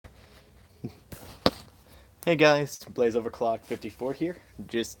Hey guys, Blaze Overclock 54 here.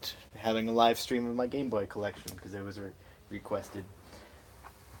 Just having a live stream of my Game Boy collection because it was requested.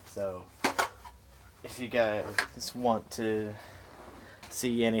 So, if you guys want to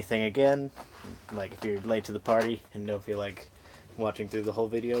see anything again, like if you're late to the party and don't feel like watching through the whole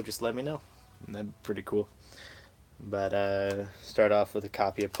video, just let me know. And that'd be pretty cool. But start off with a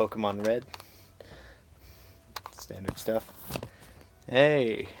copy of Pokemon Red. Standard stuff.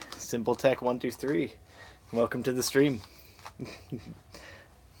 Hey, Simple Tech 123. Welcome to the stream.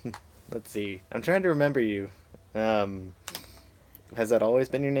 Let's see. I'm trying to remember you. Um, has that always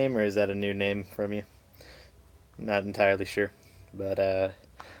been your name, or is that a new name from you? Not entirely sure. But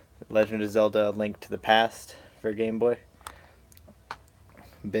Legend of Zelda: Link to the Past for Game Boy.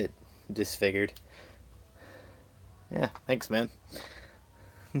 A bit disfigured. Yeah, thanks, man.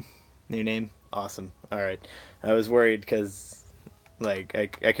 New name, awesome. All right, I was worried because I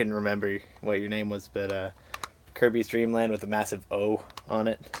couldn't remember what your name was, but Kirby's Dream Land with a massive O on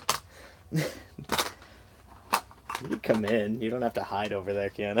it. You come in. You don't have to hide over there,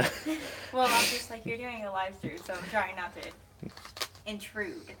 Kiana. Well, I'm just like, you're doing a live stream, so I'm trying not to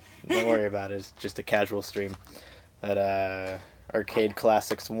intrude. Don't worry about it. It's just a casual stream. At Arcade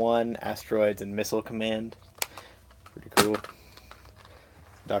Classics 1, Asteroids and Missile Command. Pretty cool.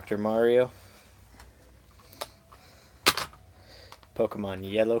 Dr. Mario. Pokemon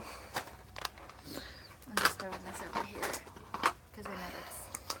Yellow. I'm just throwing this over here because I know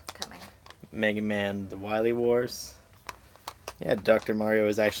that's coming. Mega Man The Wily Wars. Yeah, Dr. Mario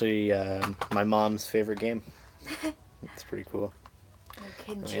is actually my mom's favorite game. It's pretty cool. No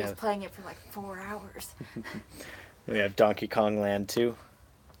kidding, she was playing it for like 4 hours. We have Donkey Kong Land 2.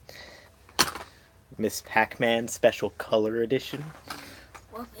 Miss Pac-Man Special Color Edition.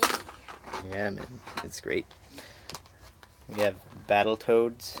 Well, maybe. Yeah, man, it's great. We have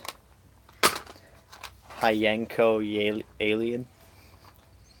Battletoads. Hyenko Alien.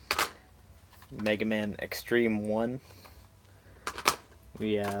 Mega Man Extreme 1.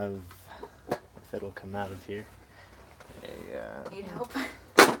 We have, if it'll come out of here, Need help?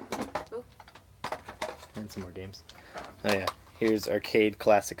 and some more games. Oh yeah, here's Arcade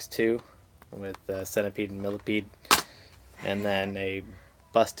Classics 2 with Centipede and Millipede, and then a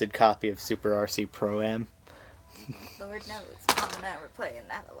busted copy of Super RC Pro-Am. Lord knows, Mom and I were playing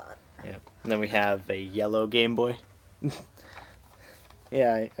that a lot. Yeah, and then we have a yellow Game Boy.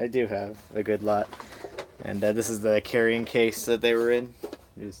 Yeah, I do have a good lot. And this is the carrying case that they were in.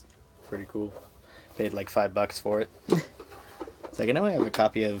 It was pretty cool. Paid like $5 for it. It's like, I know I have a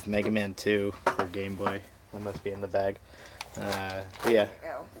copy of Mega Man 2 for Game Boy. That must be in the bag. But yeah,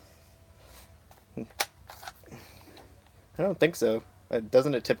 There you I don't think so.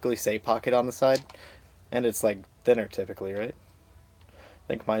 Doesn't it typically say pocket on the side? And it's like thinner typically, right? I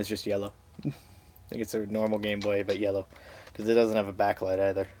think mine's just yellow. I think it's a normal Game Boy, but yellow. Because it doesn't have a backlight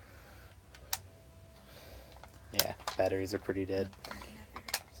either. Yeah, batteries are pretty dead.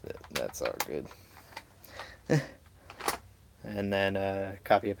 So that's all good. And then a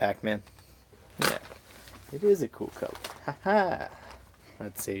copy of Pac-Man. Yeah, it is a cool color. Haha.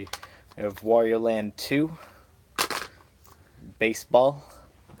 Let's see. We have Wario Land 2. Baseball.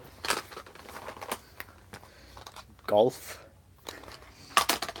 Golf.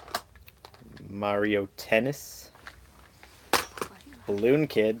 Mario Tennis. Balloon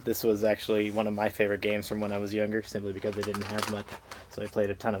Kid. This was actually one of my favorite games from when I was younger, simply because I didn't have much, so I played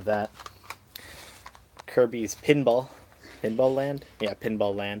a ton of that. Kirby's Pinball. Pinball Land? Yeah,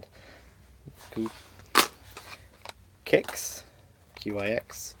 Pinball Land. Cool. Kicks.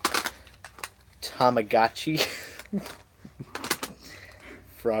 QIX. Tamagotchi.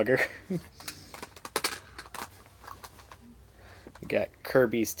 Frogger. We got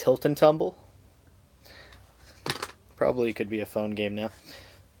Kirby's Tilt and Tumble. Probably could be a phone game now.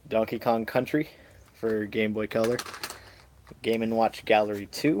 Donkey Kong Country for Game Boy Color. Game & Watch Gallery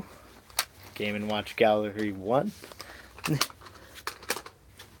 2. Game & Watch Gallery 1.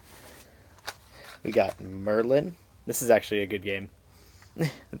 We got Merlin. This is actually a good game.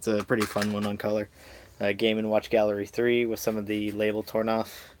 It's a pretty fun one on color. Game & Watch Gallery 3 with some of the label torn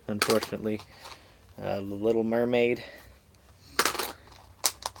off, unfortunately. The Little Mermaid.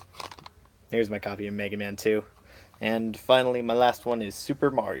 Here's my copy of Mega Man 2. And finally, my last one is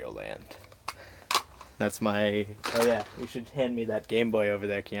Super Mario Land. That's my... Oh yeah, you should hand me that Game Boy over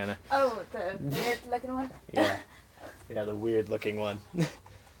there, Kiana. Oh, the weird looking one? Yeah. Yeah, the weird looking one.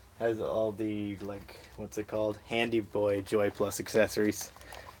 Has all the, like, what's it called? Handy Boy Joy Plus accessories.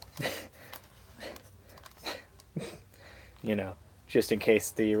 You know, just in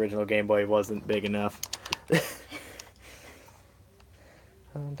case the original Game Boy wasn't big enough.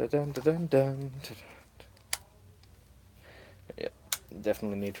 Dun, dun, dun, dun, dun, dun.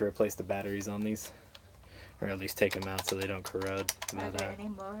 Definitely need to replace the batteries on these, or at least take them out so they don't corrode. Are But, there any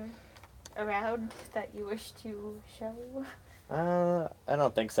more around that you wish to show? I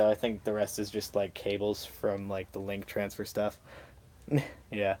don't think so. I think the rest is just like cables from like the link transfer stuff.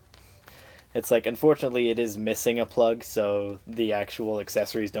 Yeah. It's like, unfortunately, it is missing a plug, so the actual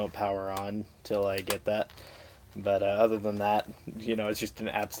accessories don't power on till I get that. But other than that, it's just an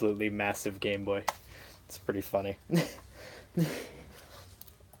absolutely massive Game Boy. It's pretty funny. Did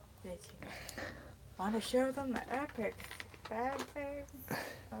you want to show them the epic bag thing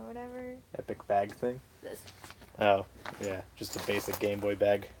or whatever? Epic bag thing? This. Oh, yeah, just a basic Game Boy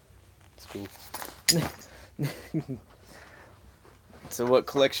bag. It's cool. So what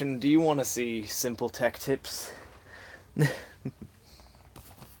collection do you want to see? Simple tech tips?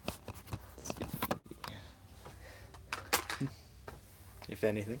 If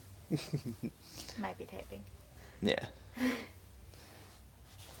anything. Might be typing. Yeah.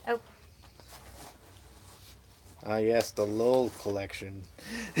 Oh. Ah, yes, the LOL collection.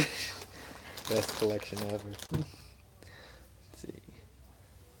 Best collection ever. Let's see.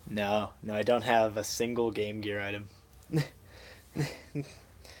 No, I don't have a single Game Gear item.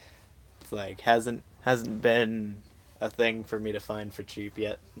 It's like hasn't been a thing for me to find for cheap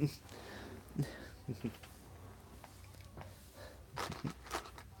yet.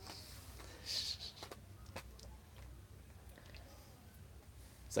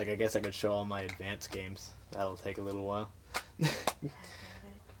 It's like, I guess I could show all my advanced games. That'll take a little while.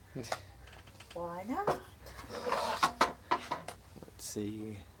 Why not? Let's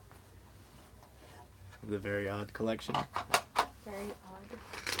see. The Very Odd Collection. Very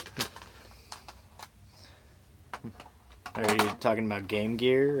odd. Are you talking about Game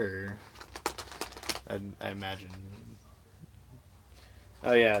Gear, or I imagine?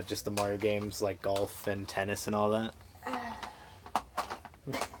 Oh yeah, just the Mario games like golf and tennis and all that.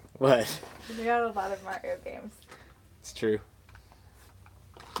 What? We got a lot of Mario games. It's true.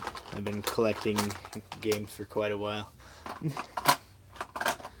 I've been collecting games for quite a while.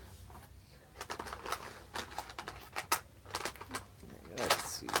 Let's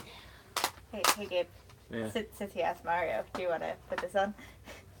see. Hey Gabe. Yeah. Since he asked Mario, do you want to put this on?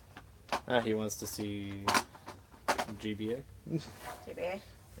 He wants to see GBA. GBA?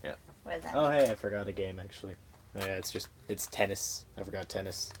 Yeah. What is that? Oh hey, I forgot a game actually. Oh, yeah, it's tennis. I forgot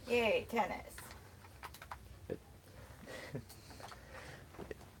tennis. Yay, tennis.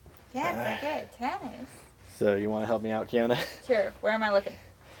 Can't forget tennis. So you want to help me out, Kiona? Sure. Where am I looking?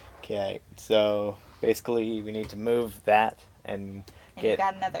 Okay, so basically we need to move that and And you get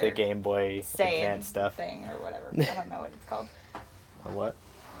got another the Game Boy Saiyan Advance stuff. thing or whatever. I don't know what it's called. A what?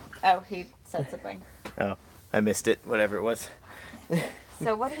 Oh, he said something. Oh, I missed it. Whatever it was.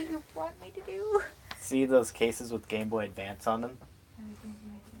 So what do you want me to do? See those cases with Game Boy Advance on them?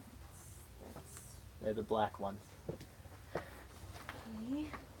 They're the black ones. Okay.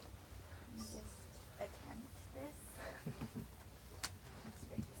 Just attempt this.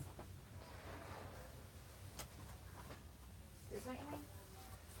 Is that you mean?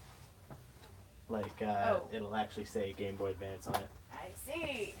 Like, it'll actually say Game Boy Advance on it. I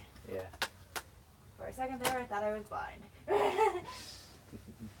see. Yeah. For a second there, I thought I was blind.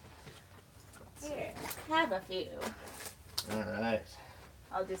 Here, have a few. Alright.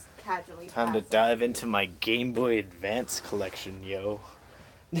 I'll just casually Time to pass dive into my Game Boy Advance collection, yo.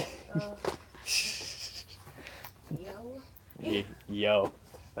 it. Yo. Yo.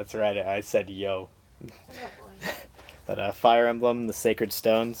 That's right, I said yo. Oh, boy. But Fire Emblem, the Sacred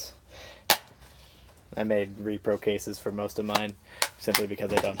Stones. I made repro cases for most of mine, simply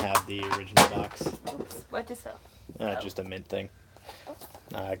because I don't have the original box. Oops, what just fell? Just a mint thing.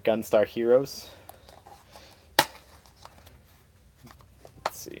 Gunstar Heroes.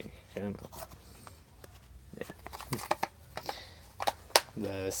 Let's see. Yeah.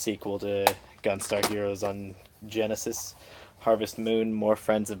 The sequel to Gunstar Heroes on Genesis. Harvest Moon, More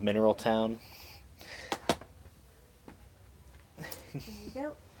Friends of Mineral Town. There you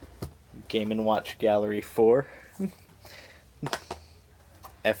go. Game & Watch Gallery 4.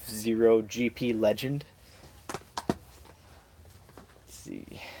 F-Zero GP Legend. Let's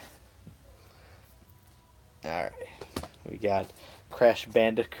see. Alright. We got Crash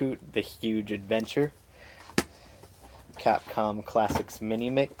Bandicoot, The Huge Adventure. Capcom Classics Mini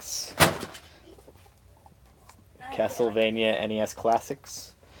Mix. Castlevania NES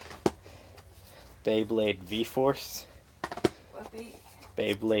Classics. Beyblade V-Force. Whoopee.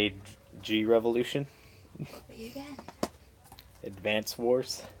 Beyblade G Revolution. Whoopee again. Advance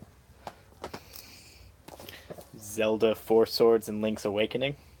Wars. Zelda Four Swords and Link's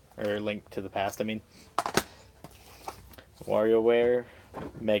Awakening. Or Link to the Past, I mean. WarioWare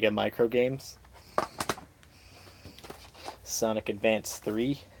Mega Micro Games, Sonic Advance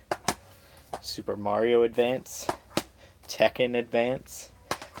 3, Super Mario Advance, Tekken Advance.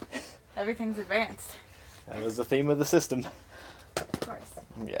 Everything's advanced. That was the theme of the system. Of course.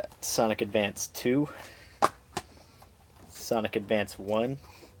 Yeah, Sonic Advance 2, Sonic Advance 1.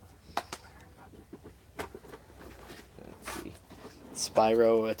 Let's see.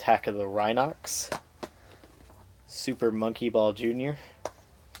 Spyro Attack of the Rhinox, Super Monkey Ball Jr.,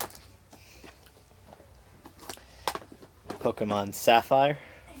 Pokemon Sapphire,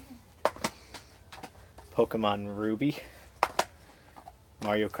 Pokemon Ruby,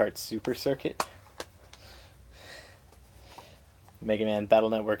 Mario Kart Super Circuit, Mega Man Battle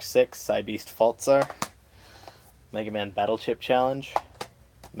Network 6, Cybeast Fault Czar, Mega Man Battle Chip Challenge,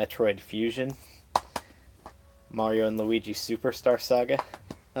 Metroid Fusion, Mario and Luigi Superstar Saga.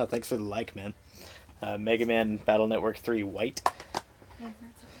 Oh, thanks for the like, man. Mega Man Battle Network 3 White, Yeah,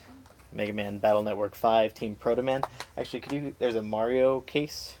 that's what Mega Man Battle Network 5 Team Proto Man. Actually, there's a Mario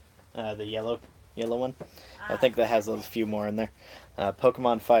case, the yellow one. I think that has a few more in there.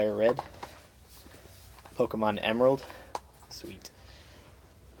 Pokemon Fire Red, Pokemon Emerald. Sweet.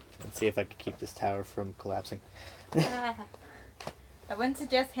 Let's see if I can keep this tower from collapsing. I wouldn't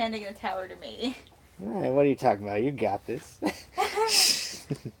suggest handing the tower to me. What are you talking about? You got this.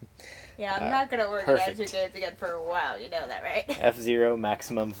 Yeah, I'm not gonna organize your perfect. games again for a while. You know that, right? F-Zero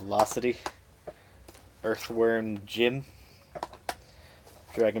Maximum Velocity, Earthworm Jim,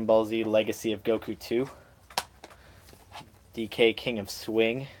 Dragon Ball Z Legacy of Goku 2, DK King of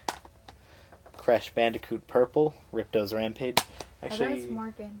Swing, Crash Bandicoot Purple, Ripto's Rampage. Are Actually, those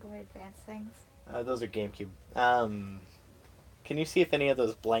more Game Boy Advance things? those are GameCube. Can you see if any of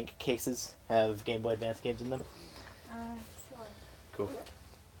those blank cases have Game Boy Advance games in them? Sure. Cool.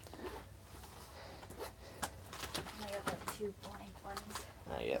 I got like 2 blank ones.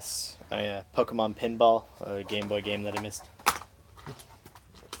 Yes. Pokemon Pinball, a Game Boy game that I missed.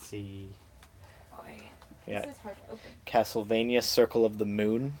 Let's see. Boy, Yeah. this is hard to open. Castlevania Circle of the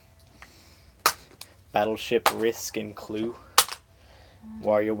Moon, Battleship Risk and Clue,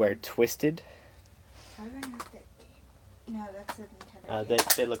 WarioWare Twisted. How do I not that game? No, that's a Nintendo game.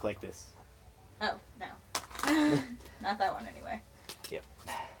 They look like this. Oh, no. Not that one anyway. Yep.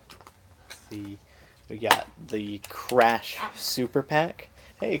 Let's see. We got the Crash Super Pack.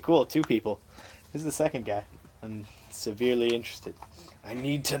 Hey, cool, 2 people. Who's the second guy? I'm severely interested. I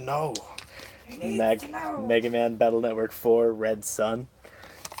need to know. Mega Man Battle Network 4 Red Sun.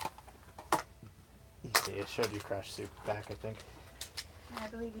 Let's see, I showed you Crash Super Pack, I think. I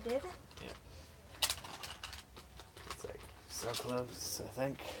believe you did. It's like so close, I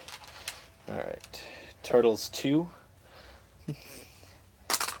think. Alright. Turtles 2.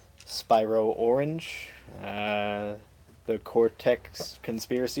 Spyro Orange. The Cortex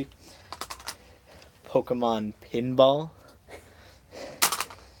Conspiracy. Pokemon Pinball.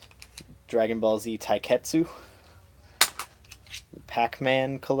 Dragon Ball Z Taiketsu.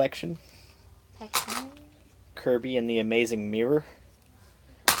 Pac-Man Collection. Kirby and the Amazing Mirror.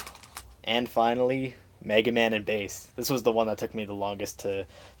 And finally, Mega Man and Bass. This was the one that took me the longest to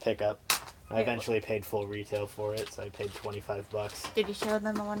pick up. I eventually paid full retail for it, so I paid $25. Did you show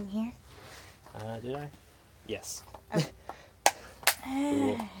them the one here? Did I? Yes.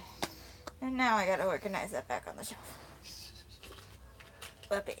 And now I gotta organize that back on the shelf.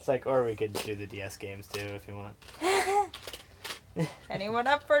 Whoopee. It's like, or we could do the DS games too if you want. Anyone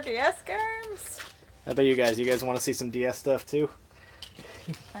up for DS games? How about you guys? You guys want to see some DS stuff too?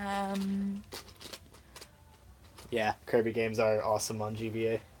 Yeah, Kirby games are awesome on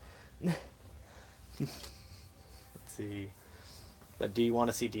GBA. Let's see. But do you want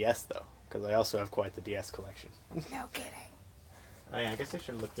to see DS though? Because I also have quite the DS collection. No kidding. Oh yeah, I guess I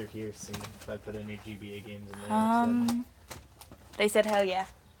should look through here, see if I put any GBA games in there. They said hell yeah.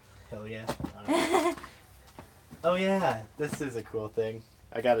 Hell yeah. Alright. Oh yeah, this is a cool thing.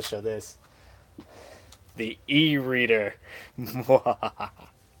 I gotta show this. The e-reader.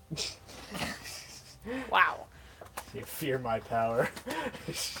 Wow. You fear my power.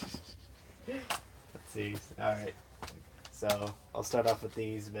 Let's see. Alright. So, I'll start off with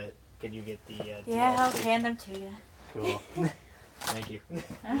these, but can you get the Yeah, I'll DS? hand them to you. Cool. Thank you.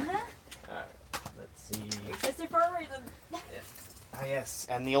 Uh-huh. Alright, let's see. Existed for a reason. Ah, yes,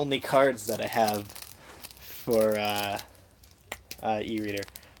 and the only cards that I have for e-reader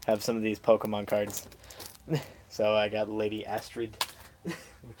have some of these Pokemon cards. So I got Lady Astrid,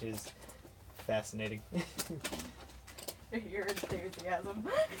 which is fascinating. Your enthusiasm.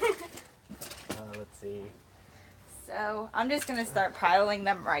 Let's see. So, I'm just gonna start piling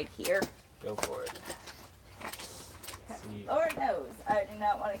them right here. Go for it. Okay. see. Lord knows, I do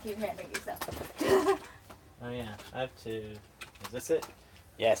not want to keep handing you stuff. Oh yeah, I have to. Is this it?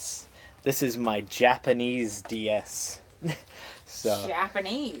 Yes. This is my Japanese DS. So.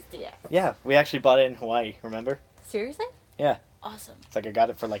 Japanese, yeah. Yeah, we actually bought it in Hawaii. Remember? Seriously? Yeah. Awesome. It's like I got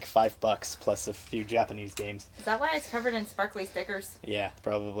it for like $5 plus a few Japanese games. Is that why it's covered in sparkly stickers? Yeah,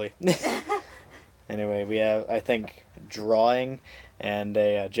 probably. Anyway, we have, I think, drawing and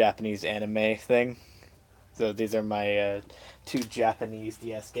a Japanese anime thing. So these are my 2 Japanese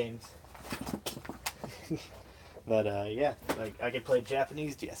DS games. But yeah, like I can play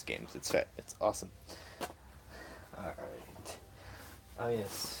Japanese DS games. It's awesome. All right. Oh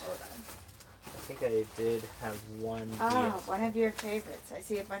yes. Hold on. I think I did have one. Oh, DS. one of your favorites. I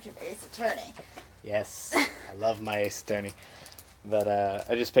see a bunch of Ace Attorney. Yes, I love my Ace Attorney. But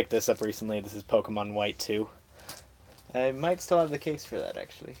I just picked this up recently. This is Pokemon White 2. I might still have the case for that,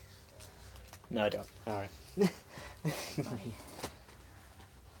 actually. No, I don't. Alright.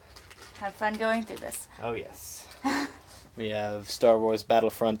 Have fun going through this. Oh, yes. We have Star Wars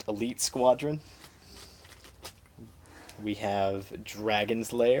Battlefront Elite Squadron. We have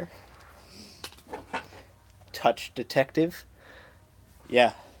Dragon's Lair. Touch Detective.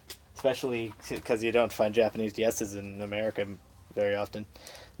 Yeah, especially because you don't find Japanese DSs in America very often.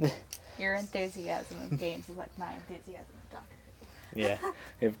 Your enthusiasm in games is like my enthusiasm in Doctor Who. Yeah.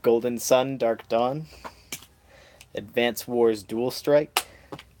 We have Golden Sun, Dark Dawn. Advance Wars Dual Strike.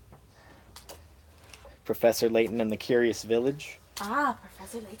 Professor Layton and the Curious Village. Ah,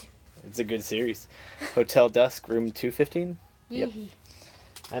 Professor Layton. It's a good series. Hotel Dusk, Room 215. Yep. Yee.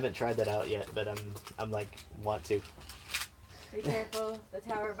 I haven't tried that out yet, but I'm like, want to. Be careful, the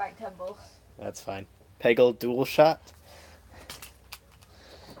tower might tumble. That's fine. Peggle Dual Shot.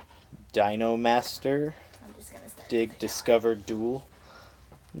 Dino Master. I'm just gonna start. Dig Discover Duel.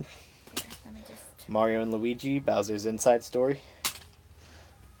 Here, let me just. Mario and Luigi, Bowser's Inside Story.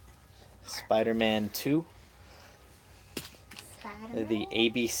 Spider-Man 2. Spider-Man? The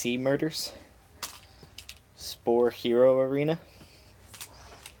ABC Murders. Spore Hero Arena.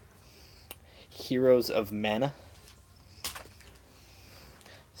 Heroes of Mana.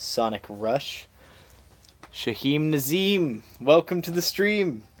 Sonic Rush. Shaheem Nazim, welcome to the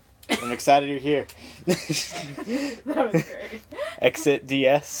stream. I'm excited you're here. That was great. Exit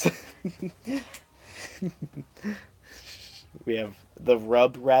DS. We have the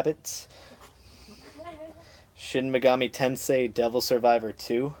Rub Rabbits. Shin Megami Tensei Devil Survivor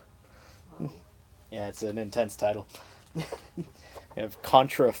 2. Yeah, it's an intense title. We have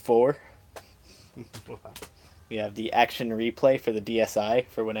Contra 4. We have the action replay for the DSi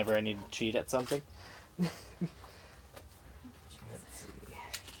for whenever I need to cheat at something. Let's see.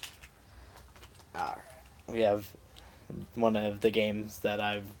 Alright. We have one of the games that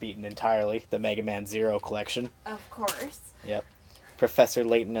I've beaten entirely, the Mega Man Zero collection. Of course. Yep. Professor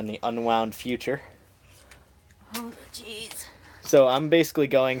Layton and the Unwound Future. Oh, jeez. So I'm basically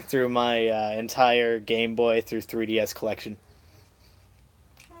going through my entire Game Boy through 3DS collection.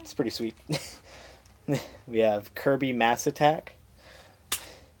 It's pretty sweet. We have Kirby Mass Attack.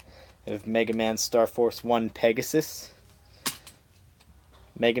 We have Mega Man Star Force 1 Pegasus.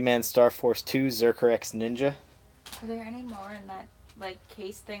 Mega Man Star Force 2 Zerker X Ninja. Are there any more in that, like,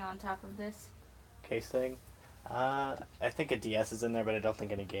 case thing on top of this? Case thing. I think a DS is in there, but I don't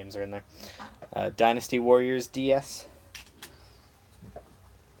think any games are in there. Dynasty Warriors DS.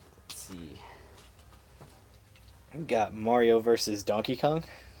 Let's see. We got Mario vs. Donkey Kong.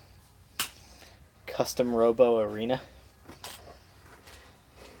 Custom Robo Arena.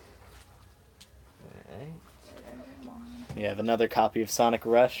 Alright. We have another copy of Sonic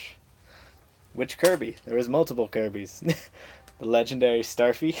Rush. Which Kirby? There was multiple Kirbys. The legendary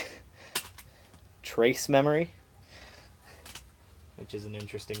Starfy. Trace Memory, which is an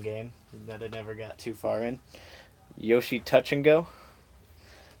interesting game that I never got too far in. Yoshi Touch and Go.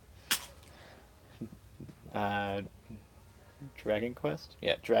 Dragon Quest?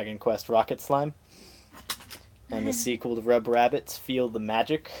 Yeah, Dragon Quest Rocket Slime. And the sequel to Rub Rabbits, Feel the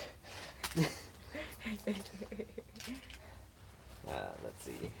Magic. Let's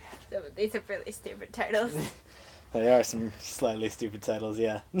see. So these are really stupid titles. There are some slightly stupid titles,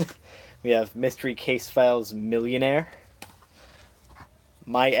 yeah. We have Mystery Case Files Millionaire.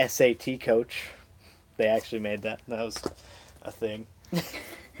 My SAT Coach. They actually made that. That was a thing.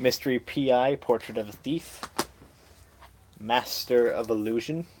 Mystery PI Portrait of a Thief. Master of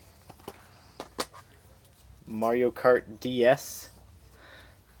Illusion. Mario Kart DS.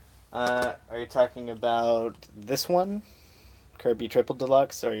 Are you talking about this one? Kirby Triple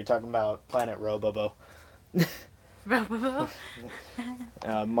Deluxe? Or are you talking about Planet Robobo?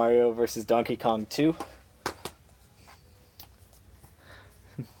 Mario vs. Donkey Kong 2.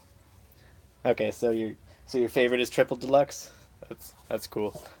 Okay, so your favorite is Triple Deluxe. That's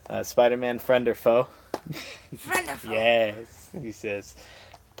cool. Spider-Man, friend or foe? Friend of foe. Yes, he says.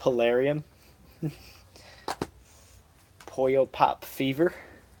 Polarium, Poyo Pop Fever.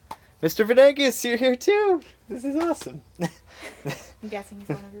 Mr. Venegas, you're here too. This is awesome. I'm guessing he's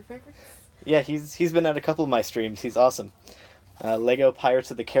one of your favorites. Yeah, he's been at a couple of my streams. He's awesome. Lego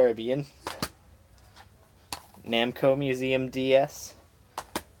Pirates of the Caribbean, Namco Museum DS,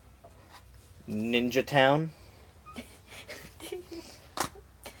 Ninja Town,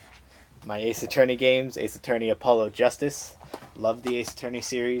 my Ace Attorney games, Ace Attorney Apollo Justice. Love the Ace Attorney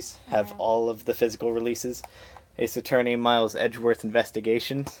series. Have Yeah. all of the physical releases. Ace Attorney Miles Edgeworth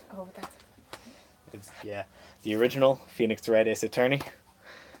Investigations. Oh, that's Yeah, the original Phoenix Wright Ace Attorney.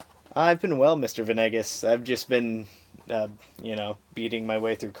 I've been well, Mr. Venegas. I've just been, beating my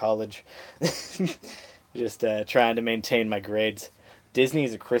way through college. Just trying to maintain my grades.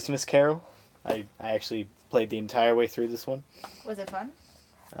 Disney's A Christmas Carol. I actually played the entire way through this one. Was it fun?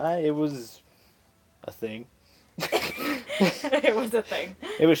 It was a thing. It was a thing.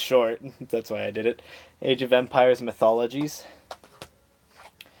 It was short. That's why I did it. Age of Empires Mythologies.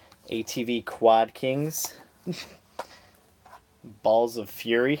 ATV Quad Kings. Balls of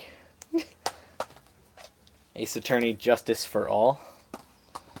Fury. Ace Attorney Justice for All.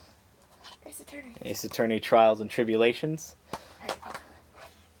 Ace Attorney. Ace Attorney Trials and Tribulations. Harry Potter.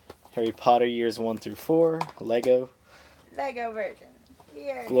 Harry Potter Years 1 through 4. Lego. Lego version.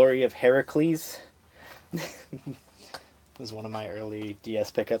 Yeah. Glory of Heracles. Was one of my early DS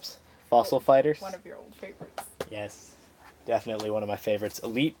pickups. Fossil Fighters. One of your old favorites. Yes. Definitely one of my favorites.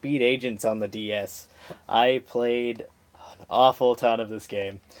 Elite Beat Agents on the DS. I played an awful ton of this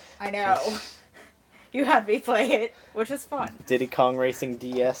game. I know. You had me play it, which was fun. Diddy Kong Racing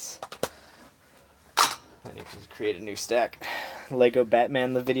DS. I need to create a new stack. Lego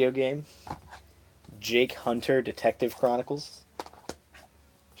Batman the video game. Jake Hunter Detective Chronicles.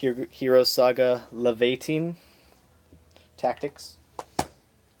 Hero Saga Levating Tactics.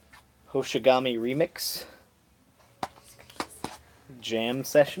 Hoshigami Remix. Jam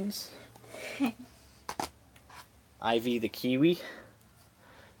Sessions. Ivy the Kiwi.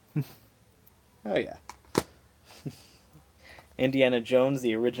 Oh yeah. Indiana Jones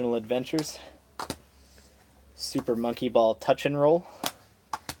The Original Adventures. Super Monkey Ball Touch and Roll.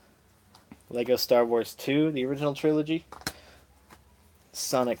 Lego Star Wars 2 The Original Trilogy.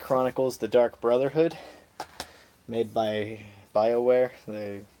 Sonic Chronicles The Dark Brotherhood. Made by BioWare,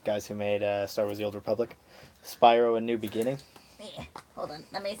 the guys who made Star Wars The Old Republic. Spyro A New Beginning. Yeah. Hold on.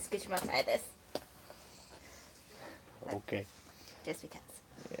 Let me scooch him outside this. Okay. Just because.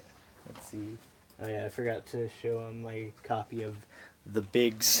 Let's see. Oh yeah, I forgot to show him my copy of The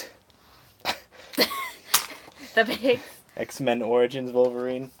Bigs. The big. X-Men Origins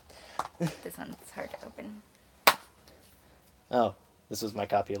Wolverine. This one's hard to open. Oh, this was my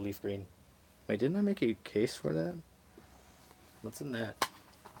copy of Leaf Green. Wait, didn't I make a case for that? What's in that?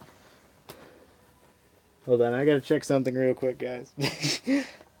 Hold on, I gotta check something real quick, guys.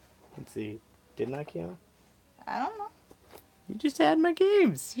 Let's see. Didn't I, Kiana? I don't know. You just had my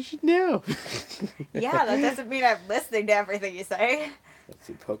games. You should know. Yeah, that doesn't mean I'm listening to everything you say. Let's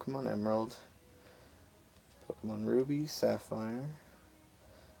see. Pokemon Emerald. Pokemon Ruby, Sapphire.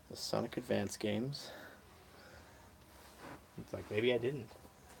 The Sonic Advance games. It's like, maybe I didn't.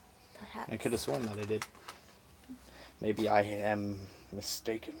 Perhaps. I could have sworn that I did. Maybe I am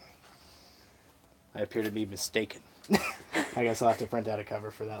mistaken. I appear to be mistaken. I guess I'll have to print out a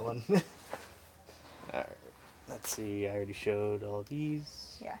cover for that one. Alright. Let's see, I already showed all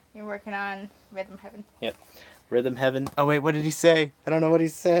these. Yeah, you're working on Rhythm Heaven. Yep. Rhythm Heaven. Oh wait, what did he say? I don't know what he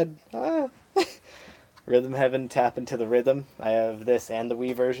said. Ah. Rhythm Heaven, Tap into the Rhythm. I have this and the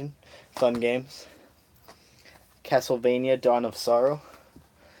Wii version. Fun games. Castlevania, Dawn of Sorrow.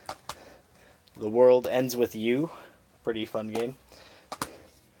 The World Ends With You. Pretty fun game.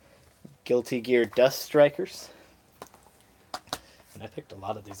 Guilty Gear Dust Strikers. And I picked a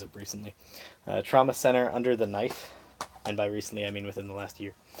lot of these up recently. Trauma Center Under the Knife. And by recently, I mean within the last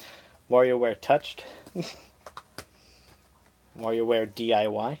year. WarioWare Touched. WarioWare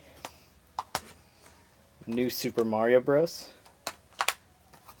DIY. New Super Mario Bros.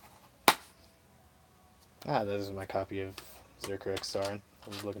 Ah, this is my copy of Zerker X Star. I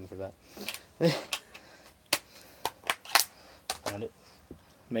was looking for that. Found it.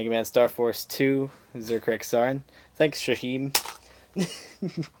 Mega Man Star Force 2, Zerker X Star. Thanks, Shaheem.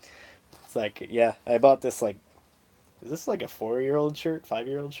 It's like, yeah, I bought this, like, is this like a 4-year-old shirt,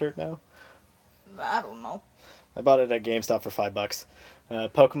 5-year-old shirt now? I don't know. I bought it at GameStop for $5.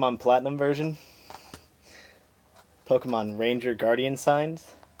 Pokemon Platinum version. Pokemon Ranger Guardian Signs.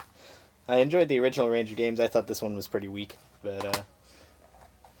 I enjoyed the original Ranger games. I thought this one was pretty weak, but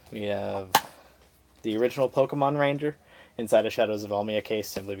we have the original Pokemon Ranger inside a Shadows of Almia case,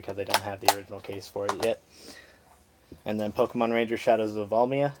 simply because I don't have the original case for it yet. And then Pokemon Ranger Shadows of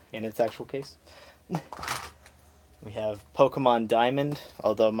Almia in its actual case. We have Pokemon Diamond,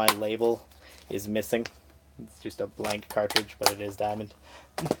 although my label is missing. It's just a blank cartridge, but it is Diamond.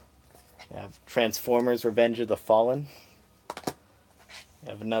 We have Transformers Revenge of the Fallen. We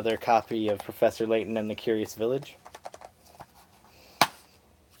have another copy of Professor Layton and the Curious Village.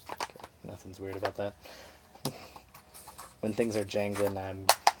 Okay, nothing's weird about that. When things are jangling, I'm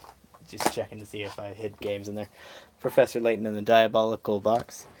just checking to see if I hid games in there. Professor Layton and the Diabolical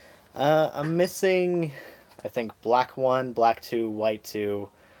Box. I'm missing, I think, Black 1, Black 2, White 2,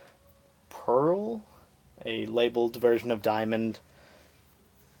 Pearl, a labeled version of Diamond.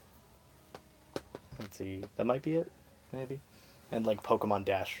 Let's see, that might be it, maybe? And like Pokemon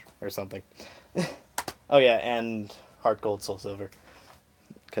Dash or something. Oh yeah, and Heart Gold, Soul Silver.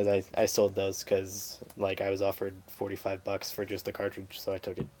 Because I sold those because like I was offered $45 for just the cartridge, so I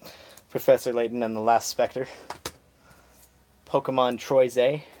took it. Professor Layton and the Last Spectre. Pokemon Troy's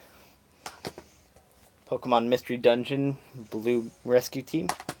A. Pokemon Mystery Dungeon Blue Rescue Team.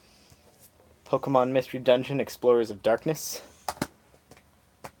 Pokemon Mystery Dungeon Explorers of Darkness.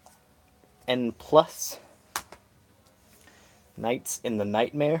 N+. Knights in the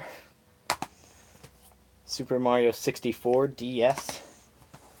Nightmare. Super Mario 64 DS.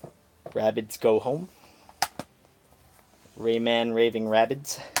 Rabbids Go Home. Rayman Raving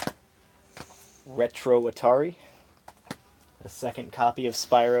Rabbids. Retro Atari. A second copy of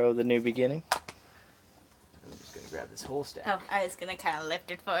Spyro The New Beginning. I'm just going to grab this whole stack. Oh, I was gonna kind of lift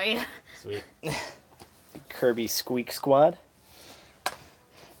it for you. Sweet. Kirby Squeak Squad.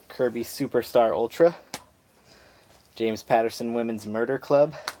 Kirby Superstar Ultra. James Patterson Women's Murder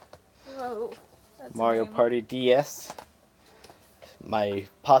Club. Whoa. That's Mario lame. Party DS. My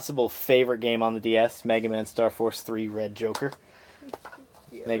possible favorite game on the DS, Mega Man Star Force 3 Red Joker.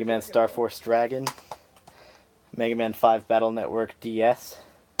 Yeah, Mega Man Star Force Dragon. Mega Man 5 Battle Network DS.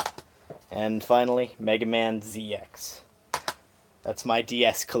 And finally, Mega Man ZX. That's my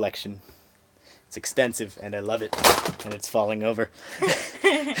DS collection. It's extensive, and I love it. And it's falling over.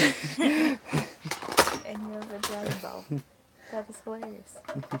 And you have a Dragon Ball. That is hilarious.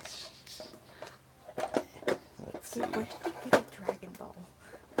 Let's see. Where did you get a Dragon Ball?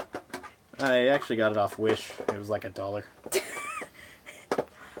 I actually got it off Wish. It was like $1.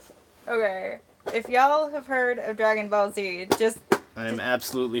 Okay. If y'all have heard of Dragon Ball Z, just I'm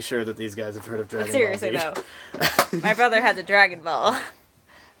absolutely sure that these guys have heard of Dragon seriously Ball though. Z. My brother has a Dragon Ball.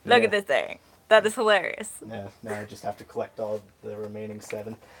 Look Yeah. at this thing. That is hilarious. Yeah, now I just have to collect all the remaining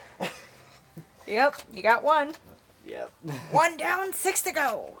 7. Yep, you got one. Yep. 1 down, 6 to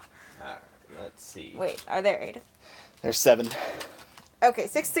go. Alright, let's see. Wait, are there 8? There's 7. Okay,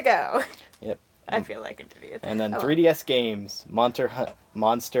 6 to go. Yep. I feel like an idiot. And then Oh. 3DS games. Monster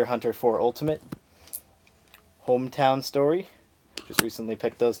Hunter 4 Ultimate. Hometown Story. Just recently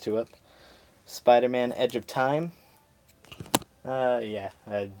picked those 2 up. Spider-Man Edge of Time. Yeah,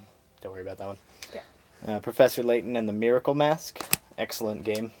 don't worry about that one. Yeah. Professor Layton and the Miracle Mask. Excellent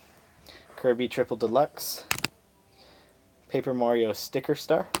game. Kirby Triple Deluxe. Paper Mario Sticker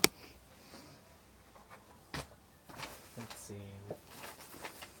Star. Let's see.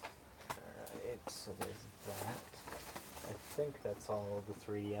 Alright, so there's that. I think that's all the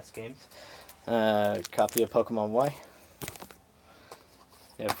 3DS games. Copy of Pokemon Y.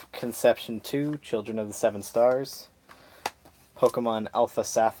 We have Conception 2, Children of the Seven Stars. Pokemon Alpha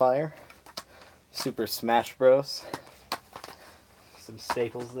Sapphire. Super Smash Bros. Some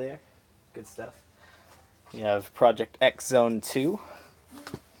staples there. Good stuff. You have Project X Zone 2.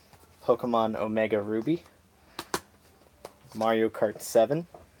 Pokemon Omega Ruby. Mario Kart 7.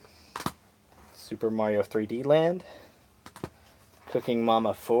 Super Mario 3D Land. Cooking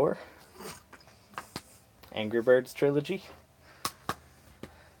Mama 4. Angry Birds Trilogy.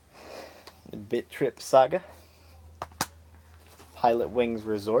 Bit Trip Saga. Pilot Wings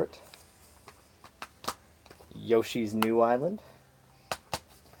Resort. Yoshi's New Island.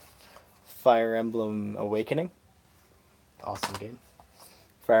 Fire Emblem Awakening. Awesome game.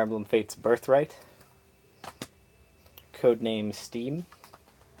 Fire Emblem Fates Birthright. Codename Steam.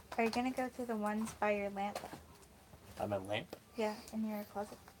 Are you gonna go to the ones by your lamp? I'm a lamp. Yeah, in your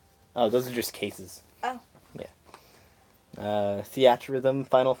closet. Oh, those are just cases. Oh. Yeah. Theatrhythm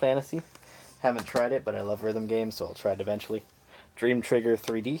Final Fantasy. Haven't tried it, but I love rhythm games, so I'll try it eventually. Dream Trigger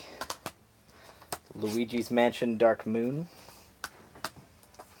 3D. Luigi's Mansion Dark Moon.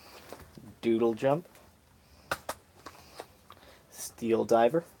 Doodle Jump. Steel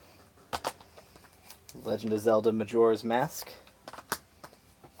Diver. Legend of Zelda Majora's Mask,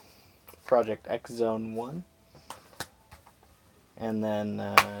 Project X Zone 1, and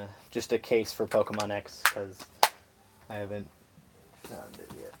then just a case for Pokemon X because I haven't found it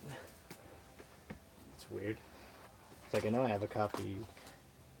yet. It's weird. It's like I know I have a copy.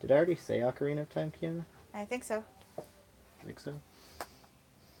 Did I already say Ocarina of Time, Kiana? I think so. I think so.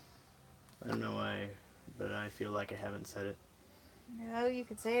 I don't know why, but I feel like I haven't said it. No, you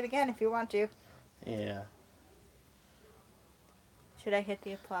could say it again if you want to. Yeah. Should I hit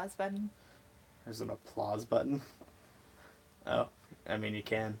the applause button? There's an applause button. Oh, I mean you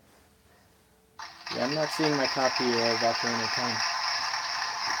can. Yeah, I'm not seeing my copy of Ocarina of Time.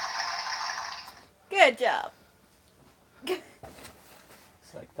 Good job.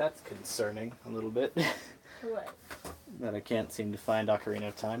 It's like, that's concerning a little bit. What? That I can't seem to find Ocarina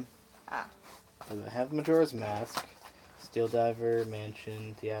of Time. Ah. Because I have Majora's Mask, Steel Diver,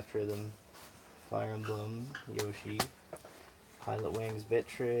 Mansion, Theatrhythm, Fire Emblem, Yoshi, Pilot Wings, Bit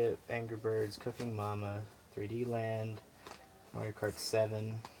Trip, Angry Birds, Cooking Mama, 3D Land, Mario Kart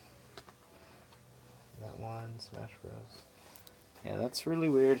 7, that one, Smash Bros. Yeah, that's really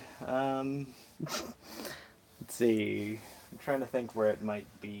weird. Let's see. I'm trying to think where it might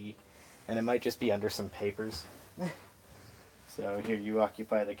be, and it might just be under some papers. So here, you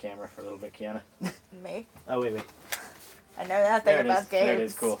occupy the camera for a little bit, Kiana. Me? Oh, wait. I know nothing There it about is. games. There it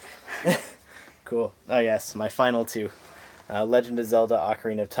is, cool. Cool. Oh, yes, my final two. Legend of Zelda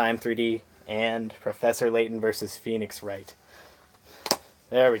Ocarina of Time 3D and Professor Layton versus Phoenix Wright.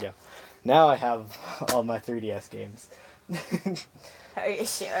 There we go. Now I have all my 3DS games. Are you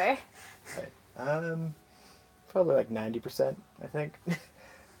sure? Probably like 90%, I think.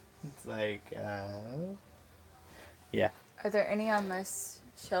 It's like, yeah. Are there any on this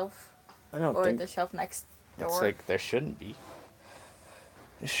shelf? I don't Or think the shelf next door? it's like there shouldn't be.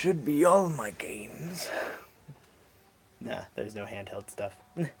 There should be all my games. Nah, there's no handheld stuff.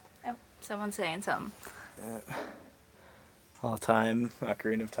 Oh, someone's saying something. All time,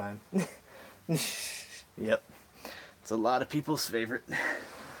 Ocarina of Time. Yep. It's a lot of people's favorite.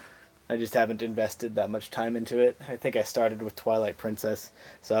 I just haven't invested that much time into it. I think I started with Twilight Princess,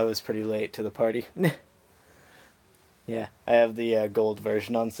 so I was pretty late to the party. Yeah, I have the gold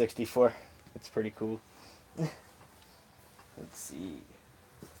version on 64. It's pretty cool. Let's see.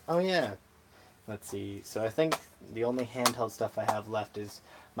 Oh yeah. Let's see. So I think the only handheld stuff I have left is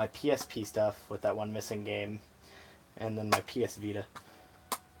my PSP stuff with that one missing game, and then my PS Vita.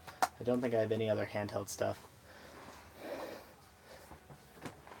 I don't think I have any other handheld stuff.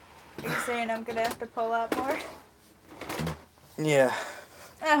 You're saying I'm gonna have to pull out more? Yeah.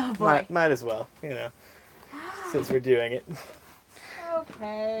 Oh boy. Might as well, since we're doing it.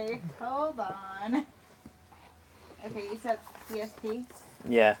 Okay, hold on. Okay, you said PSP?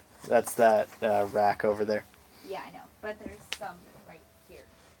 Yeah, that's that rack over there. Yeah, I know, but there's some right here.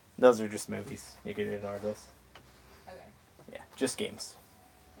 Those are just movies. You can ignore those. Okay. Yeah, just games.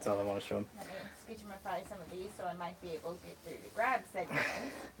 That's all I want to show them. Let me scooch my probably some of these so I might be able to get through to grab segments.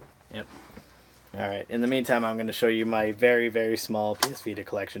 Yep. Alright, in the meantime, I'm going to show you my very, very small PS Vita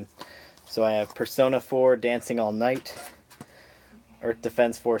collection. So I have Persona 4 Dancing All Night, Earth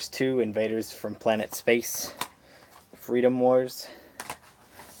Defense Force 2 Invaders from Planet Space, Freedom Wars,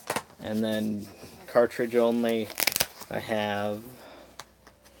 and then cartridge only, I have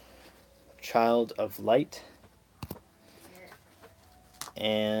Child of Light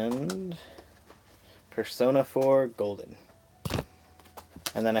and Persona 4 Golden.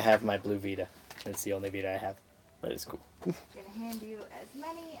 And then I have my blue Vita. It's the only Vita I have, but it's cool. I'm gonna hand you as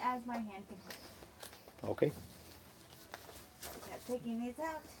many as my hand can hold. Okay. Because taking these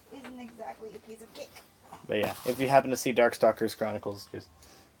out isn't exactly a piece of cake. But yeah, if you happen to see Darkstalkers Chronicles, just,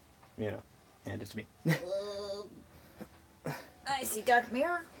 hand it to me. I see dark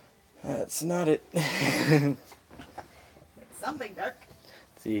mirror. That's not it. It's something dark.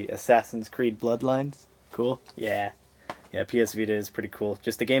 See, Assassin's Creed Bloodlines. Cool. Yeah. Yeah, PS Vita is pretty cool.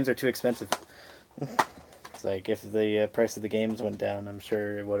 Just the games are too expensive. It's like, if the price of the games went down, I'm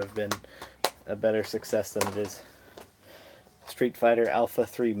sure it would have been a better success than it is. Street Fighter Alpha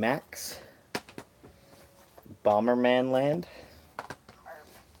 3 Max. Bomberman Land.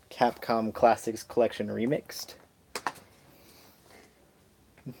 Capcom Classics Collection Remixed.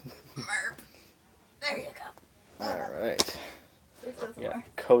 Merp. There you go. Alright. There's those Yeah. more.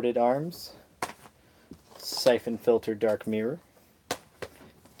 Coated Arms. Siphon Filter Dark Mirror.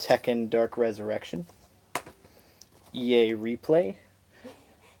 Tekken Dark Resurrection. EA Replay.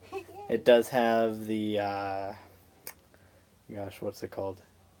 It does have the, what's it called?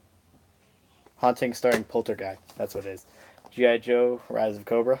 Haunting starring Poltergeist. That's what it is. G.I. Joe, Rise of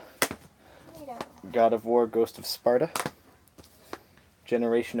Cobra. God of War, Ghost of Sparta.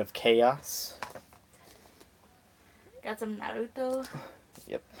 Generation of Chaos. Got some Naruto.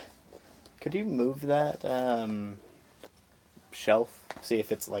 Yep. Could you move that shelf? See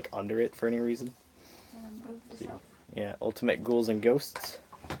if it's like under it for any reason. Move the shelf. Yeah, Ultimate Ghouls and Ghosts.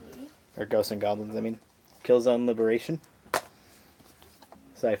 Okay. Or Ghosts and Goblins, I mean. Killzone Liberation.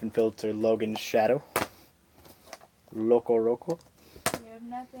 Siphon Filter Logan's Shadow. Loco Roco. You have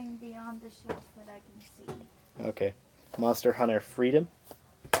nothing beyond the shelf that I can see. Okay. Monster Hunter Freedom.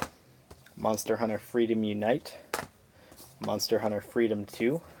 Monster Hunter Freedom Unite. Monster Hunter Freedom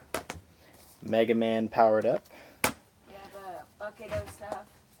 2. Mega Man Powered Up. You have a bucket of stuff.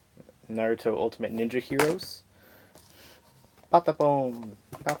 Naruto Ultimate Ninja Heroes. Patapon.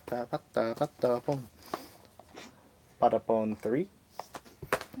 Patapon. Patapon 3.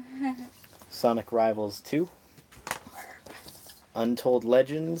 Sonic Rivals 2. Untold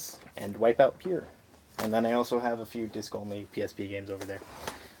Legends and Wipeout Pure. And then I also have a few disc-only PSP games over there.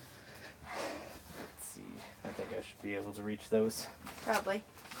 Let's see. I think I should be able to reach those. Probably.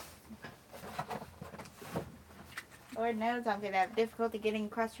 Lord knows I'm going to have difficulty getting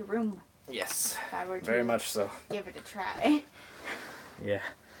across your room. Yes. If I were to Very much so. give it a try. Yeah.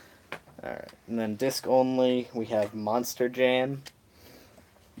 Alright. And then disc only, we have Monster Jam.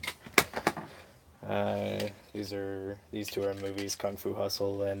 These two are movies, Kung Fu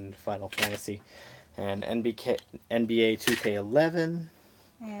Hustle and Final Fantasy. And NBA 2K11.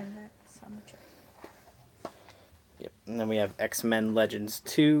 And that's on the tray. Yep. And then we have X-Men Legends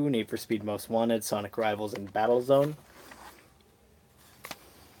 2, Need for Speed Most Wanted, Sonic Rivals, and Battlezone.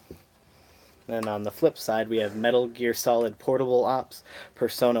 Then on the flip side, we have Metal Gear Solid Portable Ops,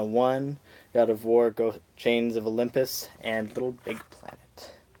 Persona 1, God of War, Chains of Olympus, and Little Big Planet.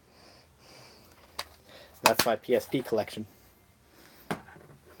 That's my PSP collection.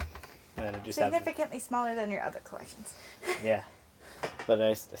 And I just Significantly smaller than your other collections. Yeah. But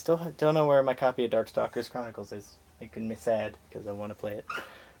I still don't know where my copy of Darkstalkers Chronicles is. Making me sad, because I want to play it.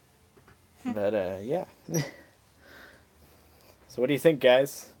 But, yeah. So what do you think,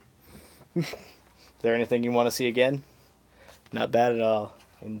 guys? Is there anything you want to see again? Not bad at all.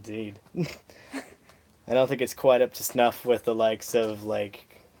 Indeed. I don't think it's quite up to snuff with the likes of, like,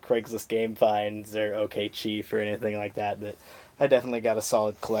 Craigslist Game Finds or OK Chief or anything like that, but I definitely got a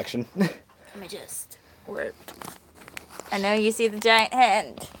solid collection. Let me just work. I know you see the giant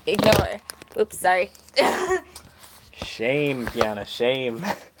hand. Ignore. Oops, sorry. Shame, Kiana, shame.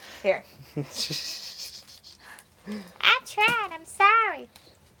 Here. I tried. I'm sorry.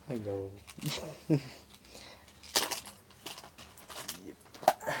 I know. Let's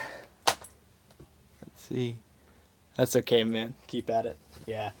see. That's okay, man. Keep at it.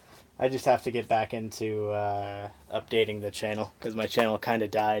 Yeah. I just have to get back into updating the channel because my channel kind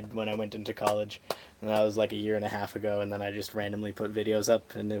of died when I went into college, and that was like a year and a half ago. And then I just randomly put videos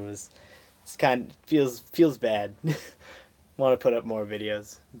up, and it's kind of feels bad. Want to put up more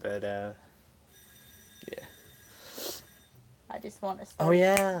videos, but yeah. I just want to. Oh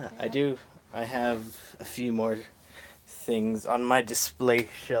yeah, I do. I have a few more things on my display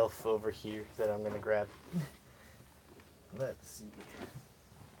shelf over here that I'm gonna grab. Let's see.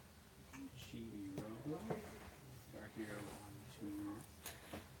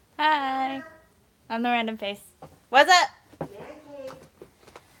 Hi. I'm the random face. What's up?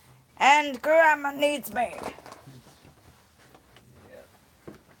 And Grandma needs me.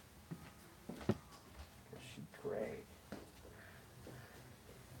 She's great.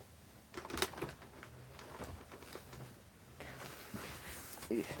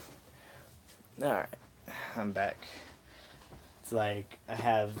 Alright, I'm back. It's like I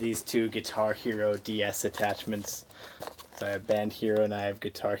have these two Guitar Hero DS attachments. So I have Band Hero and I have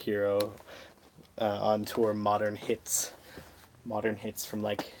Guitar Hero on tour Modern Hits. Modern Hits from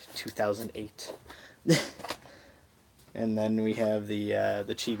like 2008. And then we have the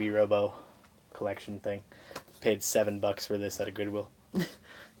Chibi Robo collection thing. Paid $7 for this at a Goodwill.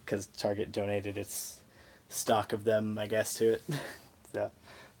 Because Target donated its stock of them, I guess, to it. So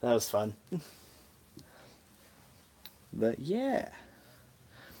that was fun. But yeah.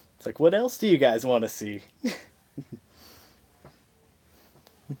 It's like, what else do you guys want to see?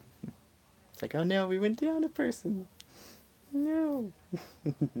 It's like, oh no, we went down a person. No.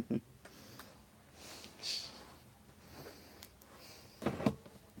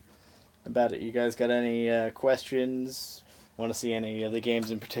 About it, you guys got any questions? Want to see any of the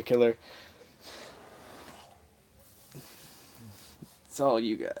games in particular? It's all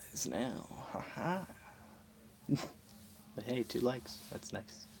you guys now. Haha. But hey, 2 likes. That's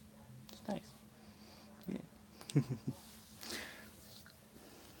nice. It's nice. Yeah.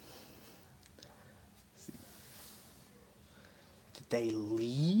 They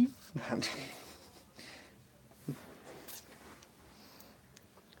leave?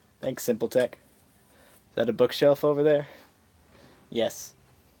 Thanks, Simple Tech. Is that a bookshelf over there? Yes.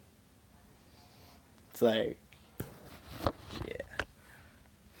 It's like, yeah.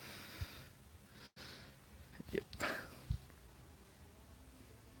 Yep.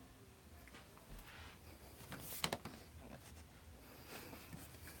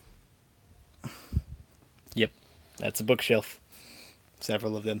 Yep. That's a bookshelf.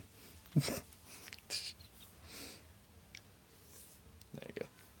 Several of them. There you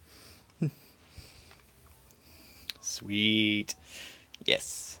go. Sweet.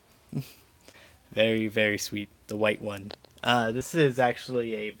 Yes. Very, very sweet. The white one. This is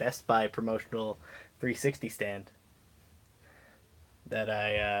actually a Best Buy promotional 360 stand that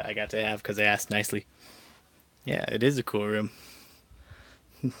I got to have because I asked nicely. Yeah, it is a cool room.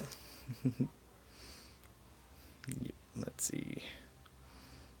 Let's see.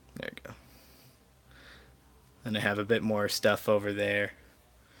 There we go. And I have a bit more stuff over there.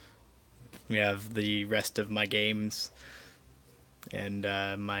 We have the rest of my games and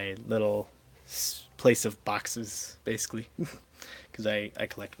my little place of boxes, basically. Because I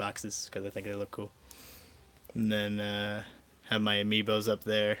collect boxes because I think they look cool. And then have my amiibos up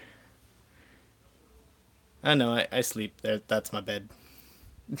there. I know, I sleep there. That's my bed.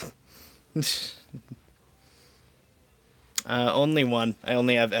 Only one. I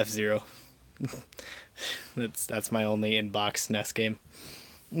only have F-Zero. That's my only in-box NES game.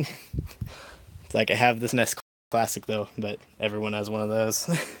 It's like I have this NES Classic though, but everyone has one of those.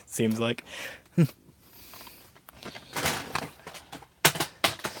 Seems like.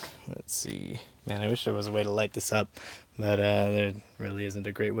 Let's see. Man, I wish there was a way to light this up, but there really isn't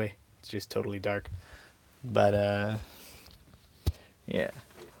a great way. It's just totally dark. But yeah.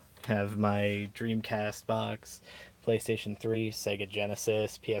 Have my Dreamcast box, PlayStation 3, Sega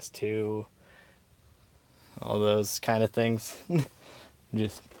Genesis, PS2, all those kind of things.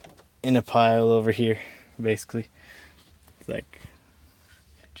 Just in a pile over here, basically. It's like,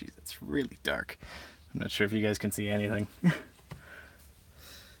 geez, it's really dark. I'm not sure if you guys can see anything. Let's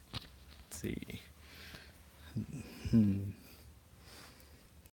see. Let's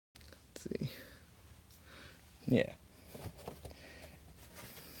see. Yeah.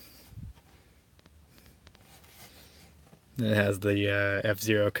 It has the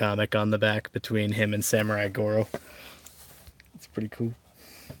F-Zero comic on the back between him and Samurai Goro. It's pretty cool.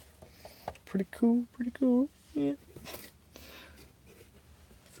 Pretty cool. Yeah.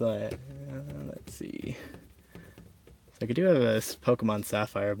 So, let's see. So I do have a Pokemon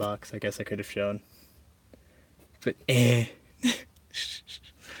Sapphire box. I guess I could have shown. But, Let's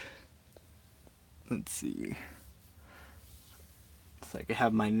see. It's like I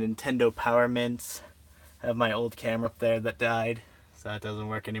have my Nintendo Power Mints. I have my old camera up there that died, so that doesn't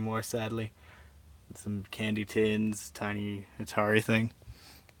work anymore, sadly. Some candy tins, tiny Atari thing.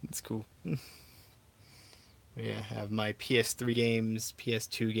 It's cool. Yeah, I have my PS3 games,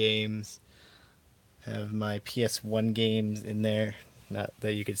 PS2 games. I have my PS1 games in there, not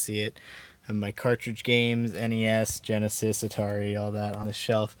that you could see it. I have my cartridge games, NES, Genesis, Atari, all that on the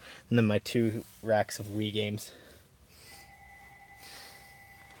shelf. And then my 2 racks of Wii games.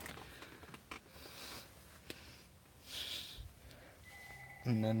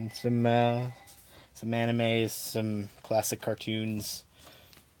 And then some animes, some classic cartoons,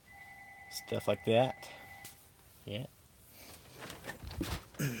 stuff like that. Yeah.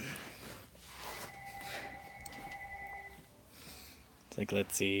 It's like,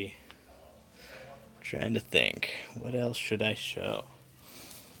 let's see. Trying to think. What else should I show?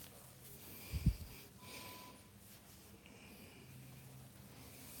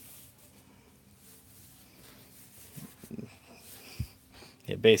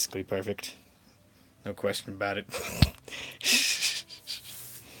 Yeah, basically perfect. No question about it.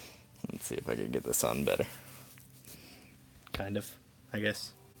 Let's see if I can get this on better. Kind of, I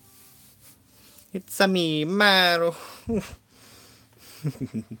guess. It's a me, Mario.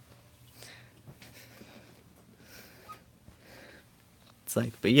 It's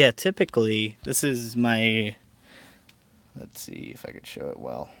like, but yeah, typically, this is my, let's see if I could show it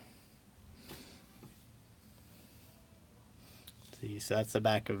well. See, so that's the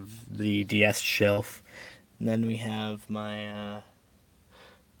back of the DS shelf. And then we have my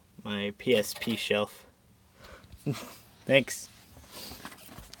my PSP shelf. Thanks.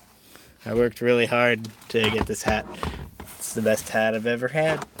 I worked really hard to get this hat. It's the best hat I've ever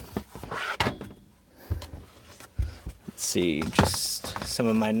had. Let's see, just some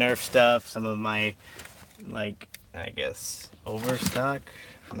of my Nerf stuff, some of my, like, I guess, overstock.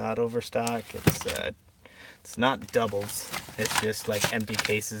 Not overstock. It's It's not doubles. It's just like empty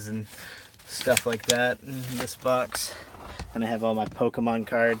cases and stuff like that in this box. And I have all my Pokemon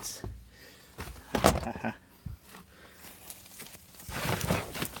cards.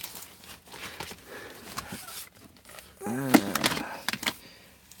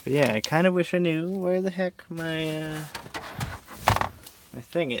 But yeah, I kind of wish I knew where the heck my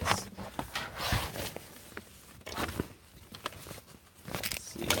thing is. Let's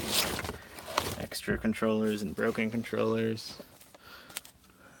see. Extra controllers and broken controllers.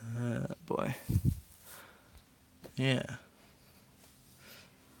 Boy. Yeah.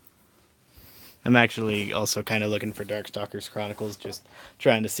 I'm actually also kind of looking for Darkstalkers Chronicles, just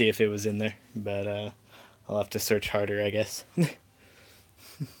trying to see if it was in there. But I'll have to search harder, I guess. Let's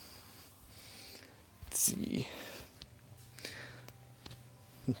see.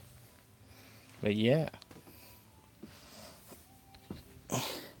 But yeah.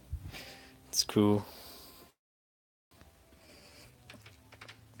 It's cool.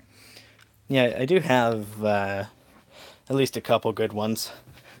 Yeah, I do have at least a couple good ones.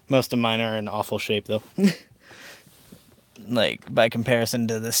 Most of mine are in awful shape, though. Like, by comparison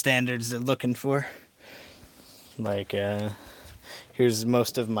to the standards they're looking for. Like, here's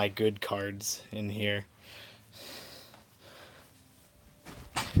most of my good cards in here.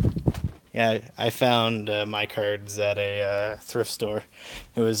 Yeah, I found my cards at a thrift store.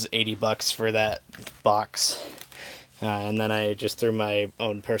 It was $80 for that box. And then I just threw my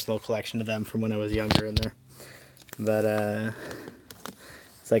own personal collection of them from when I was younger in there. But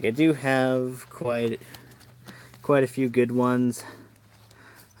it's like I do have quite a few good ones.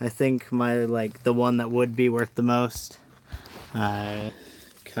 I think the one that would be worth the most, I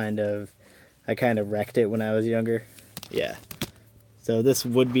kind of wrecked it when I was younger. Yeah. So this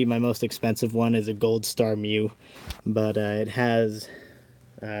would be my most expensive one, is a Gold Star Mew, but it has,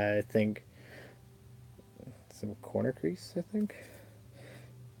 I think, some corner crease, I think.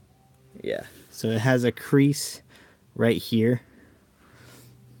 Yeah, so it has a crease right here,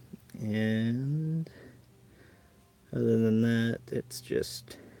 and other than that, it's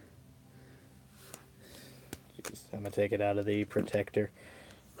just, I'm gonna take it out of the protector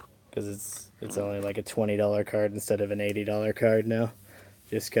because it's only like a $20 card instead of an $80 card now,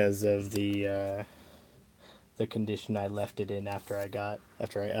 just because of the condition I left it in after I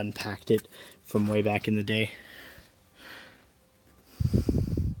unpacked it from way back in the day.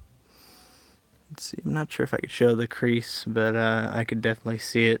 Let's see, I'm not sure if I could show the crease, but I could definitely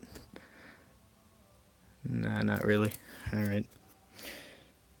see it. Nah, not really. Alright.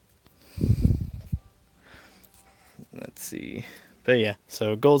 Let's see. But yeah,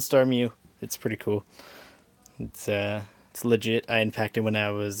 so Gold Star Mew, it's pretty cool. It's legit. I unpacked it when I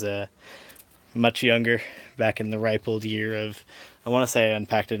was much younger, back in the ripe old year of, I want to say I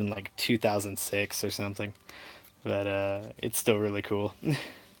unpacked it in like 2006 or something. But it's still really cool.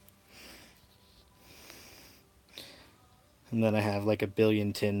 And then I have like a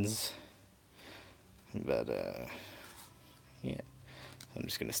billion tins. But yeah, I'm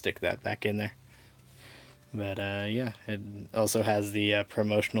just gonna stick that back in there. But yeah, it also has the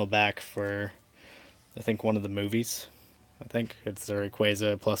promotional back for, I think, one of the movies. I think it's the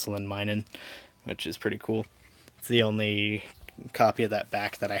Rayquaza Plusle Minun, which is pretty cool. It's the only copy of that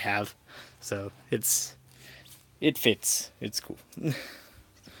back that I have, so it fits. It's cool. And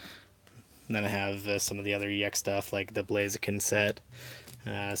then I have some of the other EX stuff, like the Blaziken set,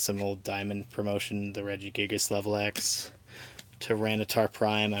 some old Diamond promotion, the Regigigas Level X, Tyranitar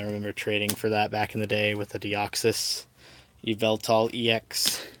Prime. I remember trading for that back in the day with the Deoxys, Yveltal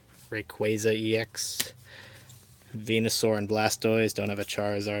EX, Rayquaza EX, Venusaur and Blastoise. Don't have a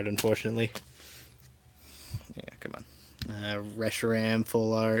Charizard, unfortunately. Yeah, come on. Reshiram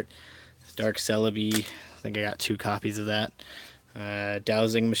Full Art, Dark Celebi. I think I got 2 copies of that.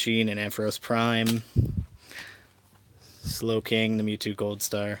 Dowsing Machine and Ampharos Prime, Slowking, the Mewtwo Gold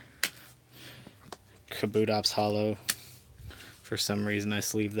Star, Kabutops Hollow. For some reason I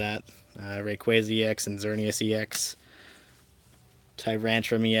sleeved that. Rayquaza EX and Xerneas EX,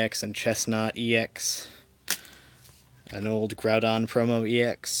 Tyrantrum EX and Chestnut EX, an old Groudon promo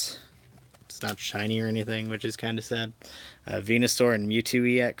EX. It's not shiny or anything, which is kind of sad. Venusaur and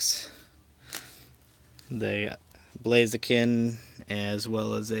Mewtwo EX. The Blaziken, as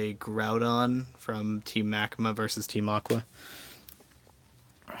well as a Groudon from Team Makima versus Team Aqua.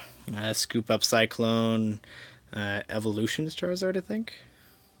 Scoop Up Cyclone, Evolutions Charizard, I think.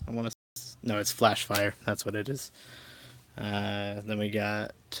 No, it's Flash Fire. That's what it is. Then we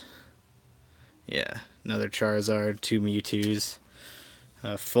got, yeah, another Charizard, 2 Mewtwo's,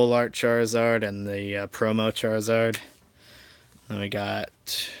 Full Art Charizard and the promo Charizard. Then we got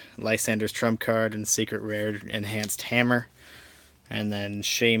Lysander's Trump card and Secret Rare Enhanced Hammer. And then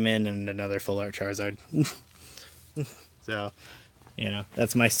Shaman and another full art Charizard. So,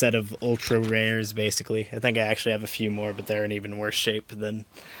 that's my set of ultra rares, basically. I think I actually have a few more, but they're in even worse shape than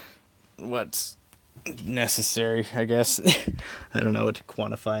what's necessary, I guess. I don't know what to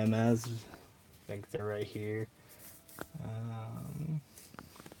quantify them as. I think they're right here.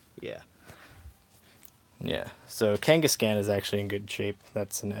 Yeah. Yeah. So Kangaskhan is actually in good shape.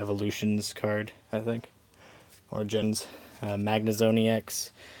 That's an Evolutions card, I think. Or Gens. Magnezone EX,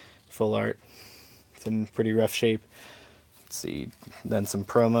 full art. It's in pretty rough shape. Let's see. Then some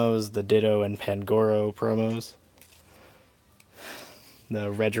promos, the Ditto and Pangoro promos.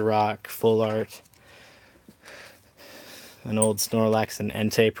 The Regirock full art. An old Snorlax and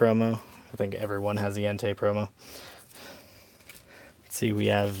Entei promo. I think everyone has the Entei promo. Let's see, we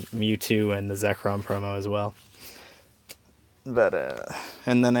have Mewtwo and the Zekrom promo as well. But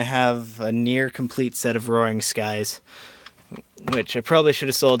and then I have a near complete set of Roaring Skies, which I probably should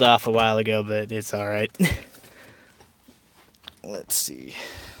have sold off a while ago, but it's alright. Let's see.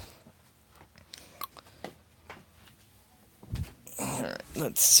 Alright,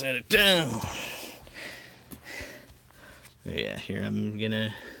 let's set it down. Yeah, here I'm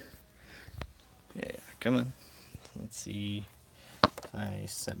gonna... Yeah, come on. Let's see. I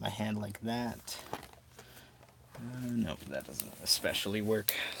set my hand like that. No, that doesn't especially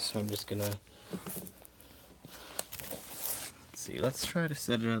work. So I'm just gonna... Let's see, let's try to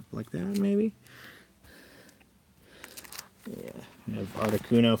set it up like that, maybe? Yeah, we have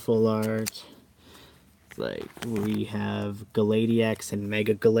Articuno full art. It's like, we have Galadiax and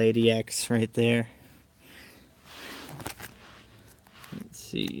Mega Galadiax right there. Let's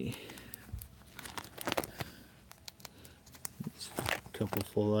see. A couple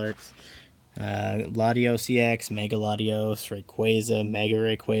full arts. Latios EX, Mega Latios, Rayquaza, Mega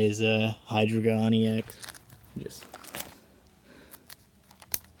Rayquaza, Hydreigon EX. Just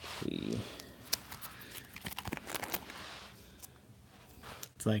see.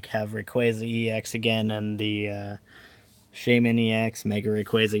 It's like have Rayquaza EX again and the Shaman EX, Mega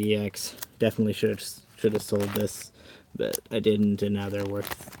Rayquaza EX. Definitely should have sold this, but I didn't, and now they're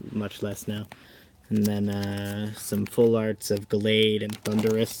worth much less now. And then some full arts of Gallade and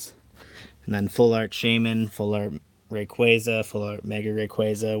Thundurus. And then full art Shaman, full art Rayquaza, full art Mega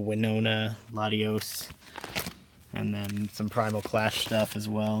Rayquaza, Winona, Latios. And then some Primal Clash stuff as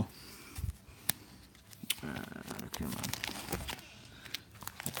well. Come on.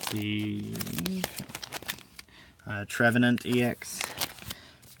 Let's see. Trevenant EX,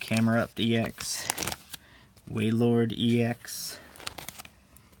 Camerupt EX, Wailord EX,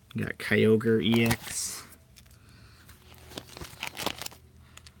 got Kyogre EX,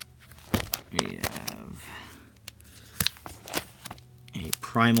 we have a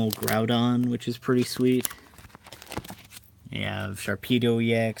Primal Groudon, which is pretty sweet. We have Sharpedo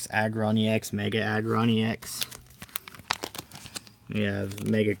EX, Aggron EX, Mega Aggron EX. We have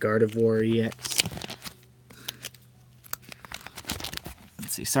Mega Gardevoir EX.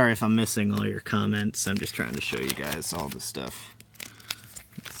 Let's see, sorry if I'm missing all your comments. I'm just trying to show you guys all the stuff.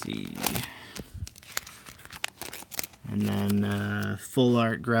 Let's see. And then full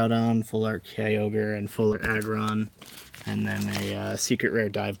art Groudon, full art Kyogre, and full art Aggron. And then a secret rare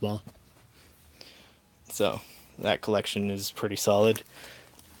Dive Ball. So, that collection is pretty solid.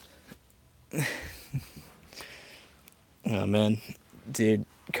 Oh man, dude,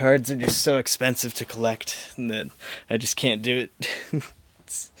 cards are just so expensive to collect that I just can't do it.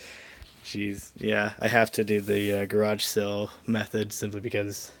 Jeez, yeah, I have to do the garage sale method simply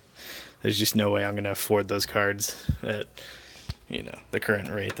because there's just no way I'm gonna afford those cards at, the current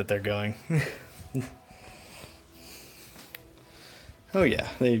rate that they're going. Oh yeah,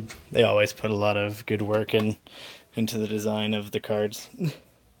 they always put a lot of good work into the design of the cards.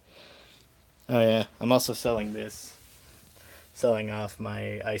 Oh yeah, I'm also selling off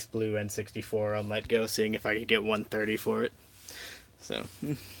my Ice Blue N64 on Let Go, seeing if I could get 130 for it. So,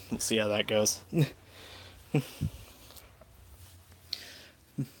 we'll see how that goes.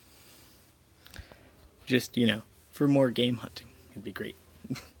 Just, for more game hunting, it'd be great.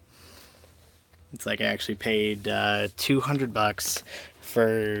 It's like I actually paid $200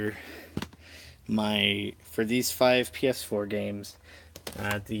 for these 5 PS4 games.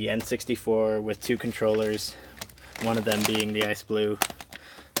 The N64 with 2 controllers, one of them being the Ice Blue,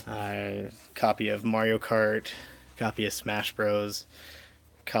 copy of Mario Kart, copy of Smash Bros,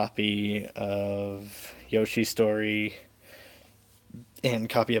 copy of Yoshi's Story, and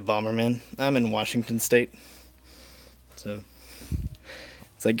copy of Bomberman. I'm in Washington State, so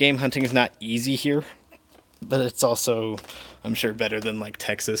it's like game hunting is not easy here, but it's also, I'm sure, better than like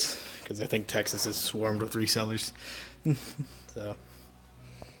Texas, because I think Texas is swarmed with resellers. So,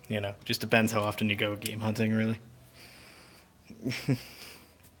 just depends how often you go game hunting, really.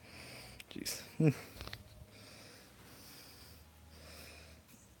 Jeez.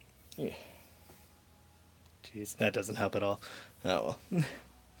 Yeah. Jeez, that doesn't help at all. Oh well.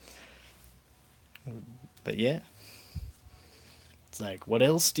 But yeah, it's like, what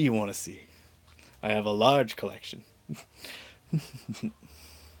else do you want to see? I have a large collection.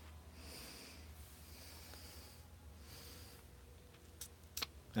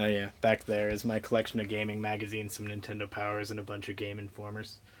 Oh yeah, back there is my collection of gaming magazines, some Nintendo Powers, and a bunch of Game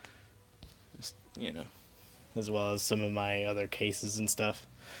Informers. Just, as well as some of my other cases and stuff.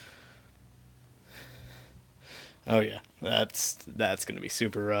 Oh yeah, that's gonna be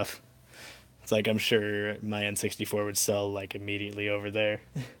super rough. It's like I'm sure my N64 would sell like immediately over there.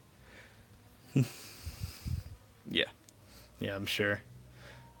 Yeah, yeah, I'm sure.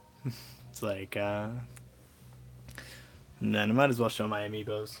 It's like, and then I might as well show my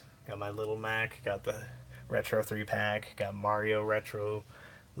amiibos. Got my little Mac, got the Retro 3 pack, got Mario Retro,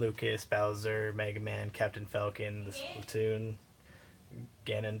 Lucas, Bowser, Mega Man, Captain Falcon, the Splatoon,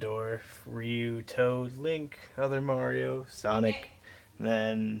 Ganondorf, Ryu, Toad, Link, other Mario, Sonic, and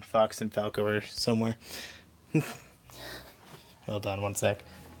then Fox and Falco are somewhere. Hold on one sec.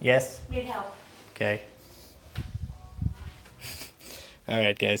 Yes? Need help. Okay.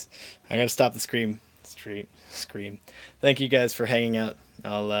 Alright, guys. I gotta stop the scream. Thank you guys for hanging out.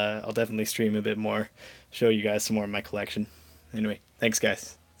 I'll definitely stream a bit more, show you guys some more of my collection. Anyway, thanks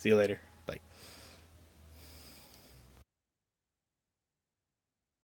guys. See you later.